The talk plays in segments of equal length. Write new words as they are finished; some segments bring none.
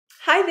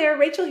Hi there,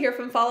 Rachel here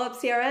from Follow Up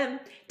CRM.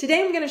 Today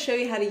I'm going to show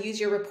you how to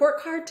use your report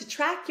card to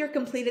track your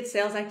completed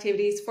sales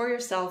activities for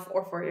yourself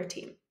or for your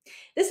team.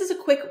 This is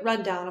a quick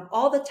rundown of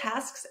all the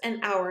tasks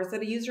and hours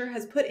that a user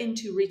has put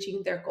into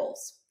reaching their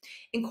goals.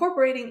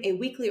 Incorporating a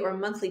weekly or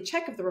monthly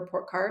check of the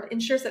report card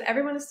ensures that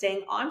everyone is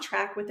staying on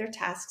track with their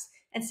tasks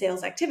and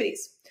sales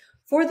activities.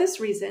 For this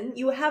reason,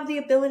 you have the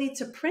ability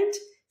to print,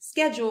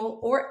 schedule,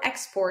 or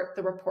export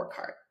the report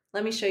card.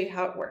 Let me show you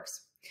how it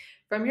works.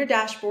 From your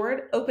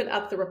dashboard, open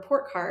up the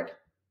report card.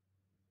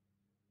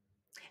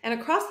 And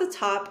across the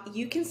top,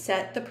 you can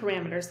set the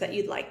parameters that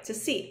you'd like to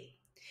see,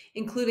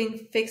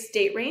 including fixed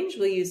date range.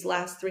 We'll use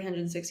last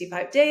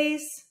 365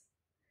 days.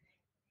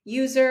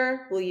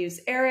 User, we'll use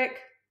Eric,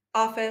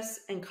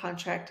 office, and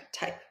contract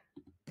type.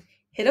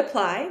 Hit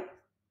apply.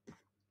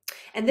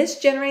 And this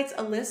generates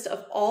a list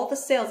of all the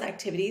sales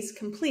activities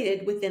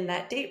completed within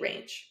that date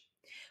range.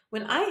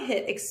 When I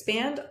hit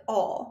expand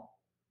all,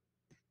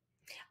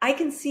 I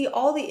can see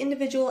all the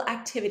individual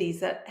activities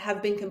that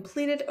have been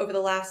completed over the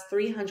last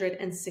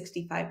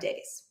 365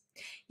 days.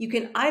 You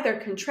can either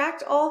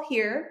contract all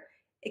here,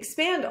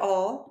 expand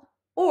all,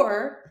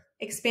 or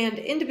expand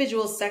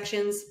individual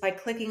sections by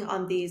clicking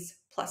on these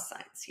plus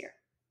signs here.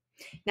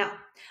 Now,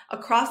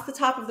 across the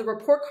top of the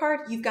report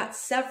card, you've got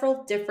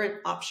several different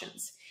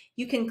options.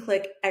 You can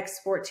click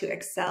Export to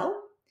Excel.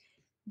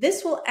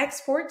 This will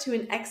export to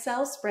an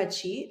Excel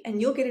spreadsheet, and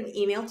you'll get an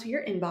email to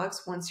your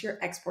inbox once your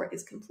export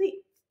is complete.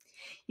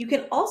 You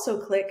can also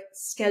click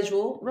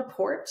Schedule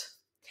Report.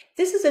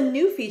 This is a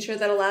new feature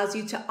that allows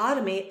you to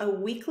automate a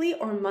weekly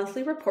or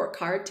monthly report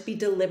card to be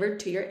delivered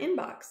to your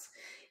inbox.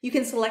 You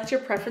can select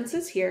your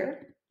preferences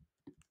here.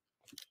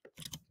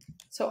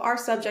 So our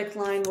subject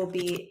line will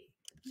be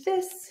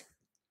this.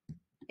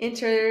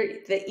 Enter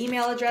the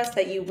email address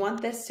that you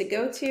want this to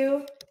go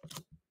to.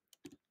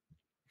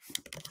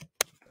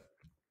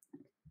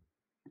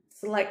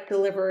 Select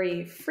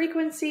delivery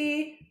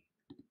frequency,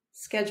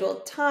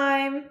 scheduled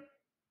time,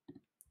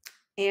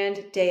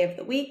 and day of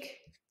the week,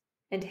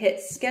 and hit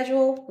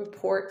Schedule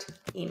Report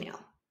Email.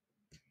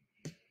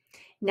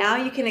 Now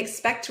you can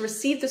expect to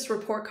receive this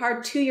report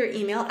card to your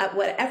email at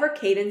whatever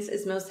cadence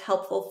is most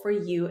helpful for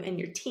you and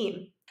your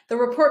team. The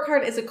report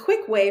card is a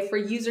quick way for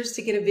users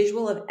to get a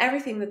visual of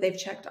everything that they've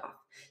checked off.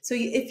 So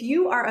if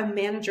you are a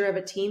manager of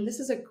a team, this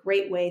is a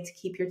great way to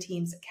keep your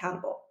teams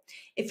accountable.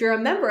 If you're a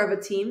member of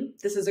a team,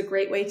 this is a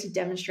great way to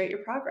demonstrate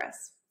your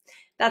progress.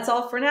 That's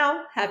all for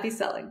now. Happy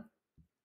selling.